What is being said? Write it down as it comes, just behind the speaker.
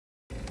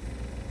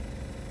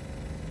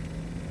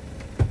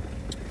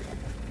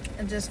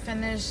I just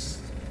finished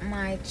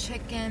my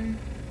chicken.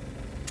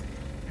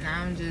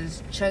 Now I'm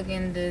just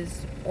chugging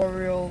this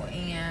Oreo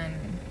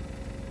and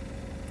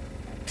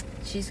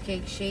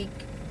cheesecake shake,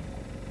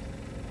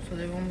 so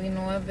there won't be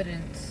no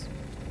evidence.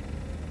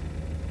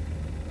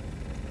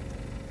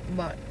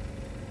 But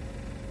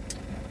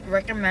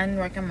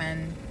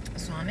recommend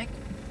Sonic.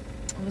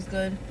 It was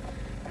good.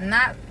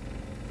 Not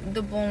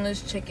the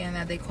boneless chicken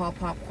that they call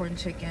popcorn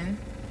chicken,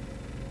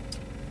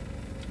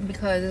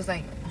 because it's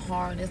like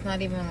hard. It's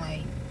not even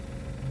like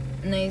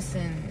nice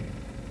and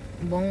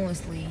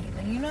bonelessly,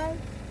 like, you know.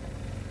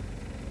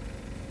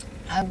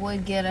 I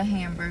would get a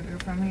hamburger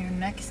from here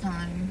next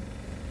time,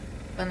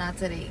 but not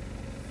today,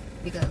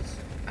 because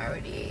I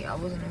already ate. I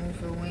was in the mood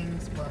for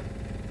wings, but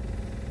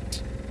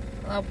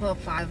I'll put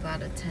 5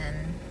 out of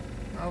 10.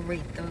 I'll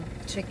rate the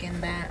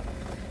chicken,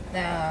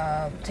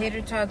 the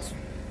tater tots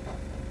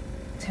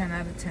 10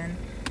 out of 10.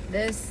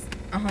 This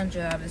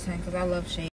 100 out of 10, because I love shake.